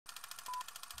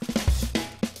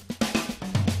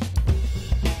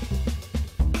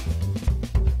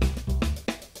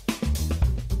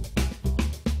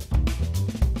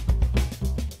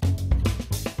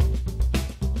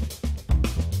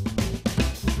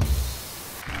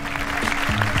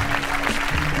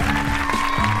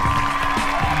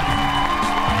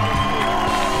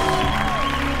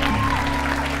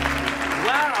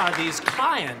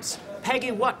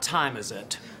Peggy, what time is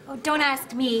it? Oh, don't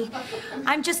ask me.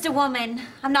 I'm just a woman.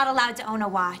 I'm not allowed to own a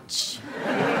watch.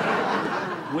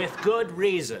 With good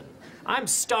reason. I'm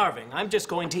starving. I'm just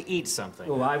going to eat something.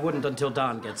 Oh, I wouldn't until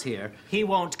Don gets here. He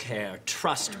won't care.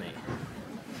 Trust me.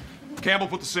 Campbell,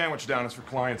 put the sandwich down. It's for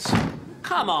clients.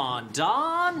 Come on,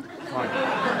 Don. Fine.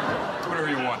 Whatever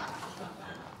you want.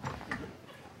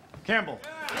 Campbell.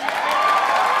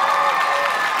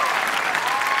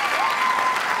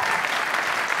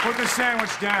 Put the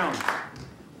sandwich down.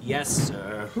 Yes,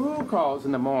 sir. Who calls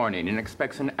in the morning and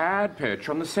expects an ad pitch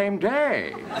on the same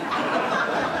day?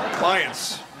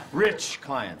 Clients. Rich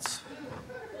clients.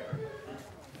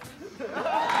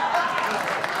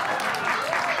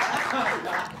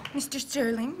 Mr.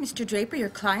 Sterling, Mr. Draper, your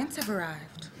clients have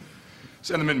arrived.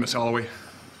 Send them in, Miss Holloway.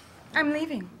 I'm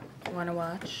leaving. You want to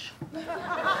watch?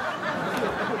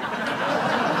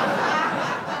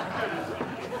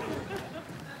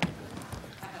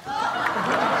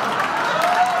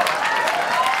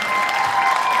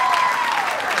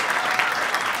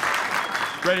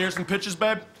 Ready to hear some pitches,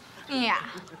 babe? Yeah.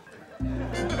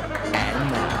 And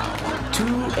now,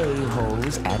 two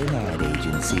a-holes at an ad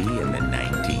agency in the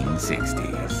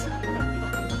 1960s.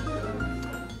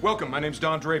 Welcome, my name's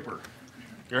Don Draper.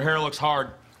 Your hair looks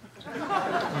hard.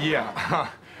 Yeah,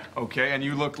 okay, and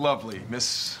you look lovely,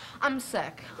 Miss... I'm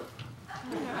sick.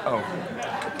 Oh,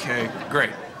 okay,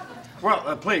 great.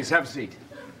 Well, please, have a seat.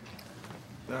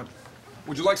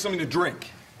 Would you like something to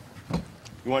drink?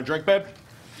 You want a drink, babe?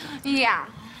 Yeah.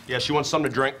 Yeah, she wants something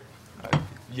to drink.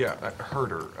 Yeah, I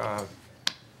heard her.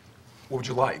 What would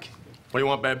you like? What do you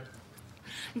want, babe?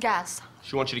 Guess.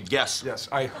 She wants you to guess. Yes,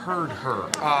 I heard her.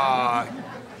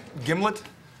 Gimlet?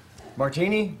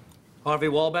 Martini? Harvey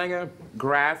Wallbanger?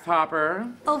 Grasshopper?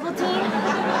 Ovaltine?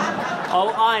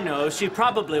 Oh, I know. She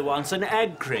probably wants an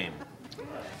egg cream.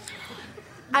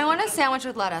 I want a sandwich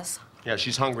with lettuce. Yeah,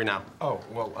 she's hungry now. Oh,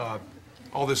 well,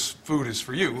 all this food is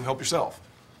for you. Help yourself.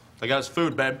 I got us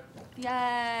food, babe.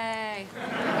 Yay.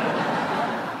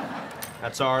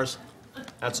 That's ours.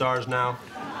 That's ours now.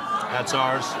 That's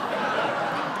ours.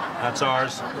 That's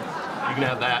ours. You can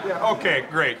have that. Yeah, okay,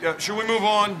 great. Should we move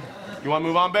on? You want to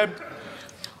move on, babe?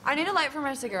 I need a light for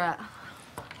my cigarette.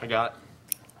 I got it.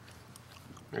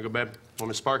 Here you go, babe. Want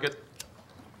me to spark it?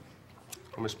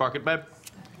 Want me to spark it, babe?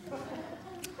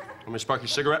 Want me to spark your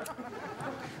cigarette?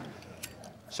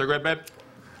 Cigarette, babe?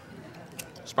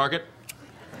 Spark it?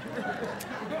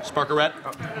 Sparkerette?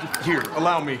 Here,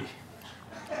 allow me.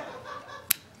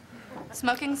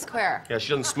 Smoking square. Yeah, she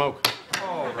doesn't smoke.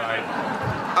 All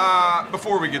right.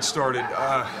 Before we get started,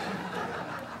 I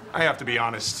have to be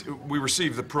honest. We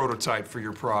received the prototype for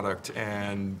your product,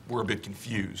 and we're a bit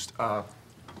confused.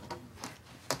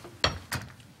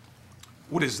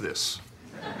 What is this?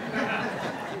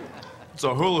 It's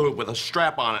a hula hoop with a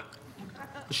strap on it.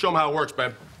 Let's show them how it works,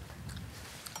 babe.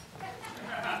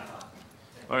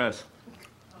 Look at this.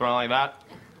 Put it on like that.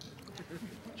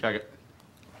 Check it.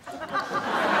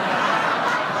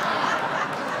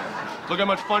 Look how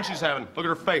much fun she's having. Look at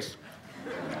her face.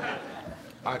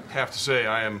 I have to say,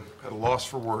 I am at a loss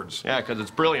for words. Yeah, because it's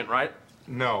brilliant, right?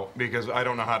 No, because I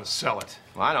don't know how to sell it.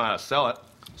 Well, I know how to sell it.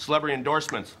 Celebrity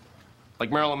endorsements.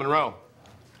 Like Marilyn Monroe.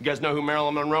 You guys know who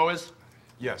Marilyn Monroe is?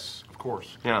 Yes, of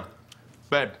course. Yeah.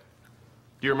 Babe,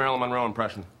 do your Marilyn Monroe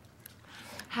impression.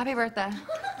 Happy birthday.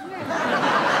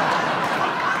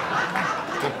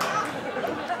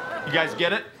 You guys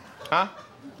get it? Huh?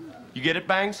 You get it,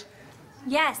 Bangs?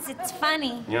 Yes, it's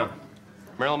funny. Yeah.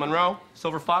 Marilyn Monroe,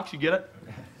 Silver Fox, you get it?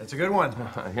 That's a good one.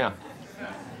 Yeah.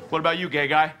 What about you, gay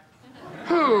guy?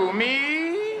 Who,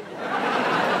 me?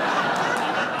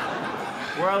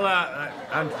 Well,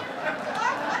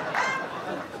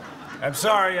 I'm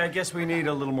sorry. I guess we need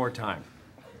a little more time.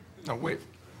 No, wait.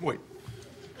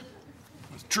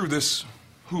 It's true, this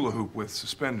hula hoop with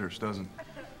suspenders doesn't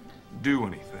do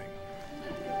anything.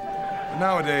 But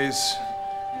nowadays,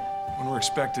 when we're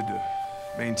expected to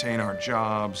maintain our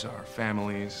jobs, our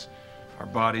families, our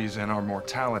bodies, and our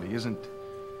mortality, isn't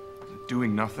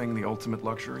doing nothing the ultimate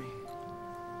luxury?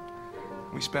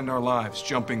 We spend our lives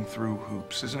jumping through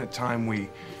hoops. Isn't it time we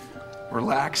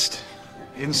relaxed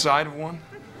inside of one?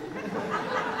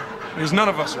 Because none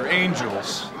of us are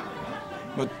angels,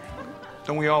 but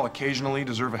don't we all occasionally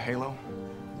deserve a halo?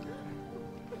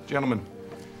 Gentlemen,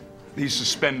 these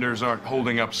suspenders aren't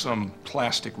holding up some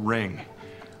plastic ring.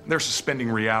 They're suspending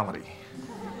reality.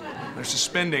 They're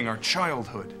suspending our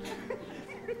childhood.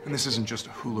 And this isn't just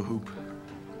a hula hoop.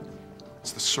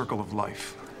 It's the circle of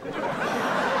life.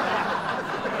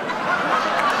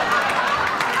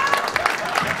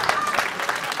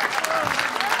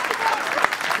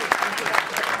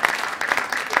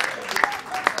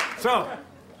 So,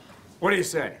 what do you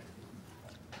say?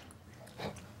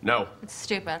 No. It's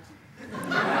stupid.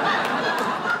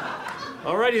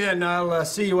 Alrighty then, I'll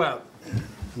see you out.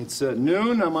 It's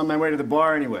noon. I'm on my way to the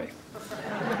bar anyway.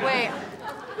 Wait.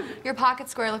 Your pocket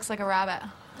square looks like a rabbit.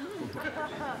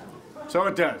 So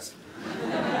it does.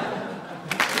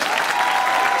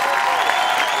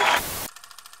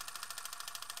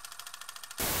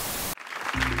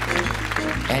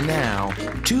 And now,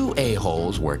 two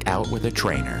a-holes work out with a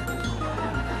trainer.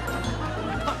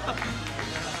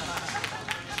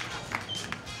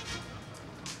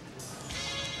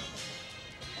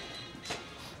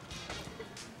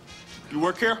 You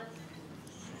work here?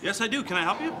 Yes, I do. Can I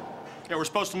help you? Yeah, we're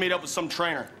supposed to meet up with some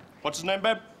trainer. What's his name,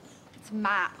 babe? It's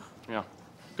Matt. Yeah.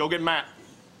 Go get Matt.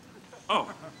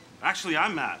 Oh, actually,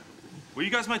 I'm Matt. Were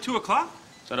you guys my 2 o'clock?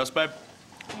 Is that us, babe?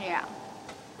 Yeah.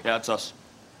 Yeah, it's us.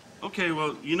 Okay,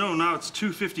 well, you know now it's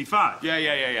 2:55.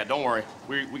 Yeah. Don't worry.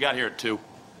 We got here at 2.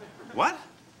 What?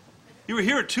 You were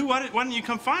here at 2? Why didn't you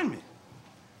come find me?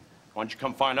 Why don't you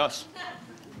come find us?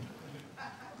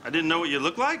 I didn't know what you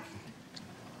looked like?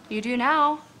 You do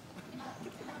now.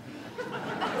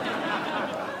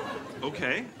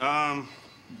 Okay. Well,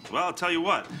 I'll tell you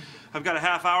what. I've got a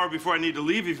half hour before I need to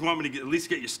leave if you want me to at least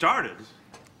get you started.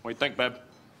 What do you think, babe?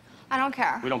 I don't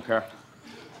care. We don't care.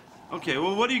 Okay,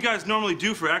 well, what do you guys normally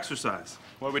do for exercise?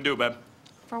 What do we do, babe?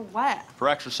 For what? For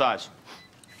exercise.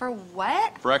 For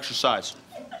what? For exercise.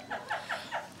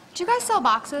 Do you guys sell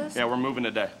boxes? Yeah, we're moving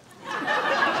today.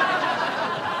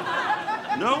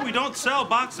 No, we don't sell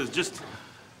boxes. Just,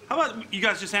 how about you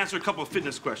guys just answer a couple of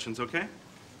fitness questions, okay?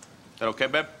 Is that okay,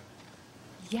 babe?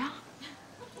 Yeah.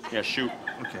 Yeah, shoot.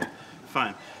 Okay,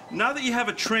 fine. Now that you have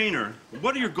a trainer,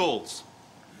 what are your goals?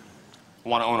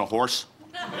 Want to own a horse?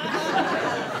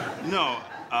 No,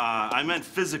 I meant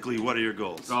physically, what are your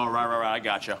goals? Oh, right. I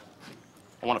gotcha.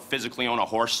 I want to physically own a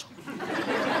horse.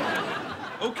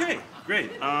 Okay,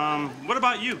 great. What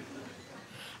about you?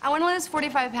 I want to lose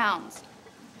 45 pounds.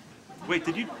 Wait,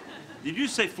 did you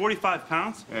say 45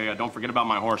 pounds? Yeah, don't forget about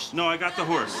my horse. No, I got the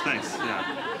horse, thanks,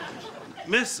 yeah.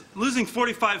 Miss, losing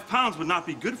 45 pounds would not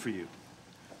be good for you.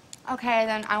 Okay,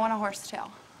 then I want a horse too.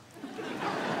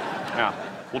 Yeah,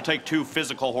 we'll take 2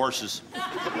 physical horses.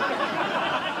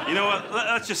 You know what,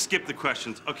 let's just skip the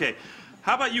questions. Okay,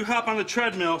 how about you hop on the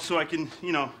treadmill so I can,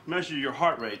 measure your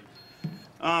heart rate.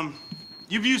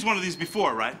 You've used one of these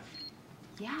before, right?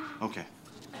 Yeah. Okay,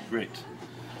 great.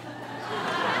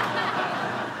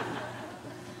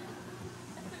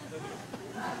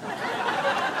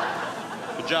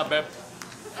 Good job, babe.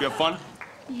 You have fun?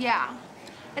 Yeah.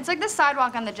 It's like the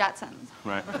sidewalk on the Jetsons.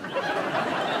 Right.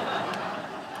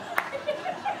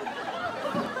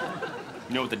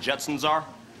 You know what the Jetsons are?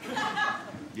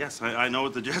 Yes, I know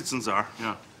what the Jetsons are.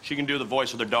 Yeah. She can do the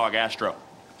voice of their dog, Astro.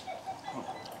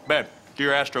 Babe, do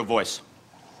your Astro voice.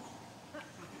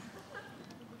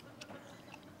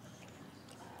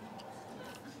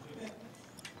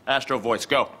 Astro voice,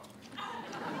 go.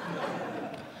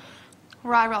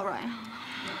 Roy.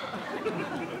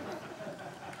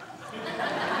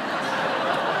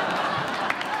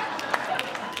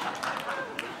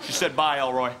 She said bye,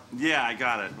 Elroy. Yeah, I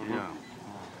got it. Yeah.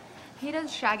 He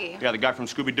does Shaggy. Yeah, the guy from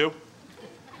Scooby-Doo?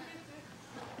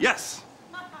 Yes.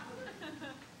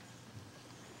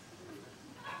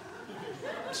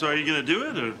 So are you gonna do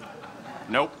it, or?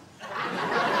 Nope.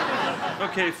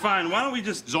 Okay, fine. Why don't we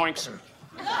just... Zoinks.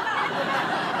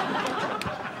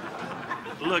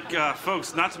 Look,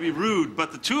 folks, not to be rude,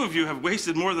 but the two of you have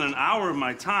wasted more than an hour of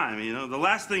my time, The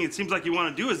last thing it seems like you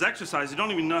want to do is exercise. You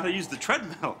don't even know how to use the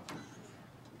treadmill.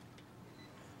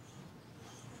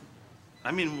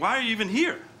 I mean, why are you even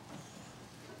here?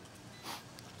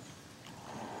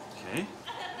 Okay.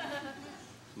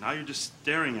 Now you're just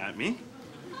staring at me.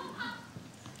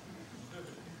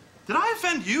 Did I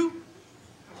offend you?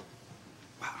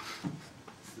 Wow.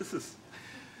 This is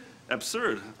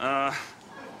absurd.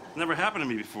 Never happened to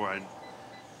me before.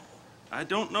 I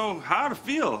don't know how to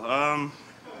feel. I'm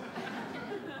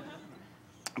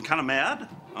kind of mad.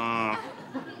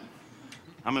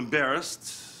 I'm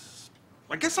embarrassed.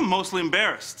 I guess I'm mostly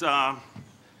embarrassed. I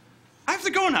have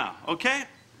to go now, okay?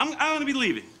 I'm gonna be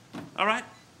leaving, all right?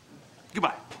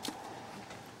 Goodbye.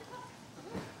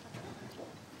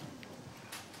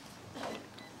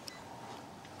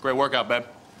 Great workout, babe.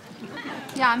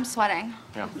 Yeah, I'm sweating.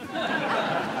 Yeah.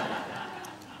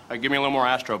 Hey, give me a little more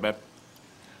Astro, babe.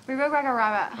 We look like a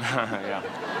rabbit. Yeah.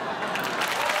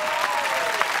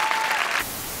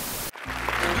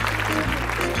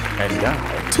 And now,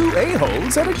 two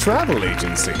a-holes at a travel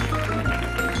agency.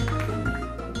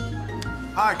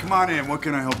 Hi, come on in. What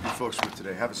can I help you folks with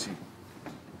today? Have a seat.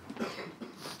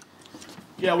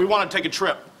 Yeah, we want to take a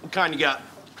trip. What kind you got?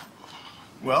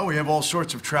 Well, we have all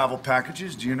sorts of travel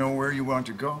packages. Do you know where you want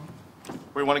to go?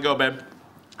 Where you want to go, babe?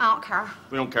 I don't care.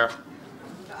 We don't care.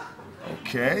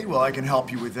 Okay, well, I can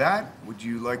help you with that. Would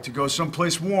you like to go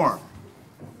someplace warm?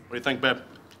 What do you think, babe?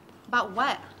 About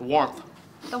what? The warmth.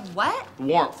 The what? The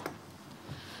warmth.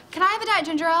 Can I have a Diet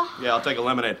Ginger Ale? Yeah, I'll take a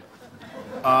lemonade.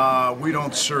 We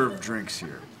don't serve drinks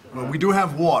here. Well, we do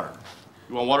have water.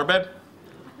 You want water, babe?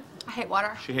 I hate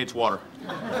water. She hates water.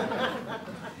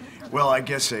 Well, I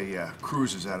guess a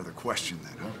cruise is out of the question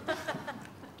then, huh?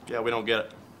 Yeah, we don't get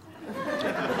it.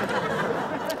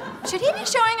 Should he be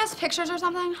showing us pictures or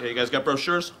something? Yeah, you guys got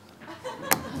brochures?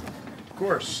 Of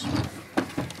course.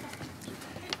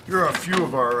 Here are a few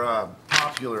of our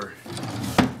popular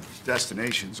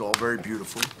destinations, all very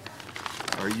beautiful.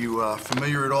 Are you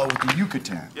familiar at all with the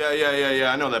Yucatan?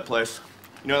 Yeah. I know that place.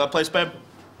 You know that place, babe?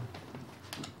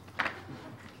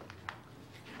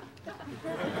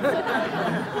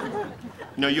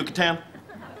 You know Yucatan?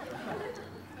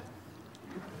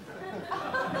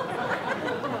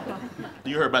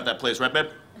 You heard about that place, right,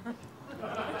 babe?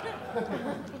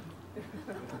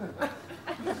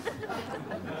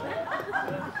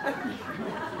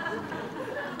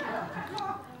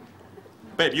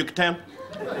 Babe, Yucatan?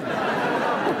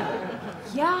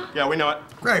 Yeah. Yeah, we know it.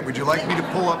 Great. Would you like me to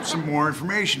pull up some more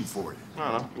information for you?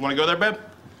 I don't know. You want to go there, babe?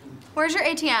 Where's your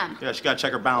ATM? Yeah, she got to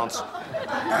check her balance.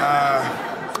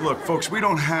 Look, folks, we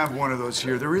don't have one of those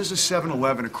here. There is a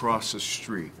 7-Eleven across the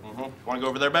street. Want to go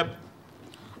over there, babe?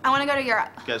 I want to go to Europe.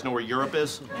 You guys know where Europe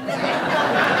is?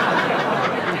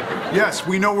 Yes,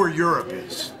 we know where Europe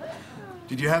is.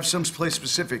 Did you have some place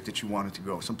specific that you wanted to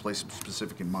go? Some place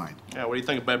specific in mind? Yeah, what do you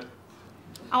think, babe?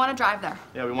 I want to drive there.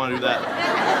 Yeah, we want to do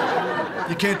that.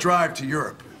 You can't drive to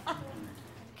Europe.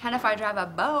 Can if I drive a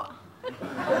boat.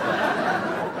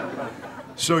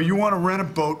 So you want to rent a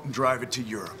boat and drive it to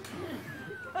Europe?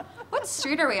 What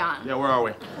street are we on? Yeah, where are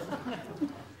we?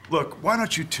 Look, why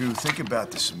don't you two think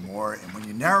about this some more, and when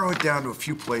you narrow it down to a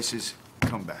few places,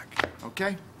 come back,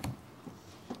 okay?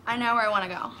 I know where I want to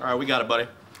go. All right, we got it, buddy.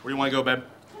 Where do you want to go, babe?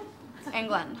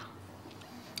 England.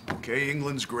 Okay,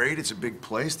 England's great. It's a big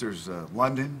place. There's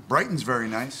London. Brighton's very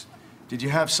nice. Did you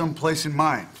have some place in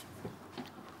mind?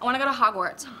 I want to go to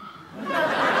Hogwarts.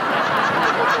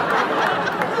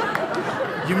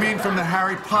 You mean from the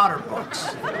Harry Potter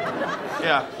books?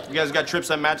 Yeah. You guys got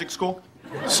trips at magic school?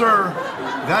 Sir,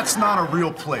 that's not a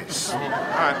real place. All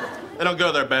right. They don't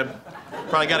go there, babe.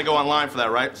 Probably got to go online for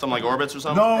that, right? Something like Orbitz or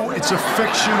something? No, it's a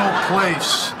fictional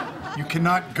place. You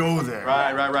cannot go there.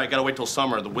 Right. Gotta wait till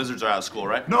summer. The wizards are out of school,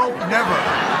 right? No, never.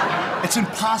 It's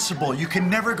impossible. You can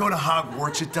never go to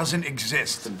Hogwarts. It doesn't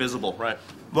exist. It's invisible, right?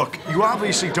 Look, you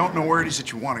obviously don't know where it is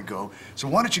that you want to go, so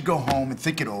why don't you go home and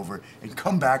think it over and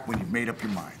come back when you've made up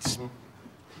your minds?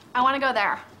 I want to go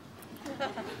there.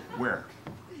 Where?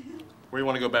 Where do you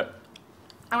want to go, babe?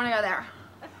 I want to go there.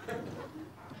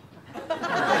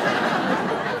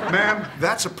 Ma'am,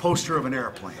 that's a poster of an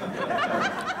airplane.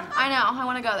 I know. I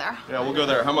want to go there. Yeah, we'll go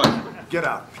there. How much? Get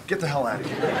out. Get the hell out of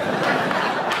here.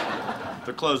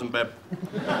 They're closing, babe.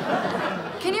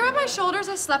 Can you rub my shoulders?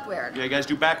 I slept weird. Yeah, you guys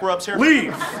do back rubs here?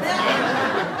 Leave!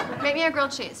 Make me a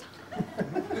grilled cheese.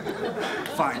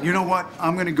 Fine. You know what?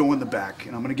 I'm going to go in the back,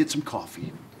 and I'm going to get some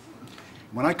coffee.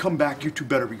 When I come back, you two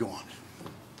better be gone.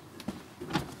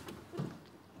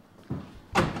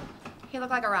 He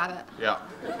looked like a rabbit. Yeah.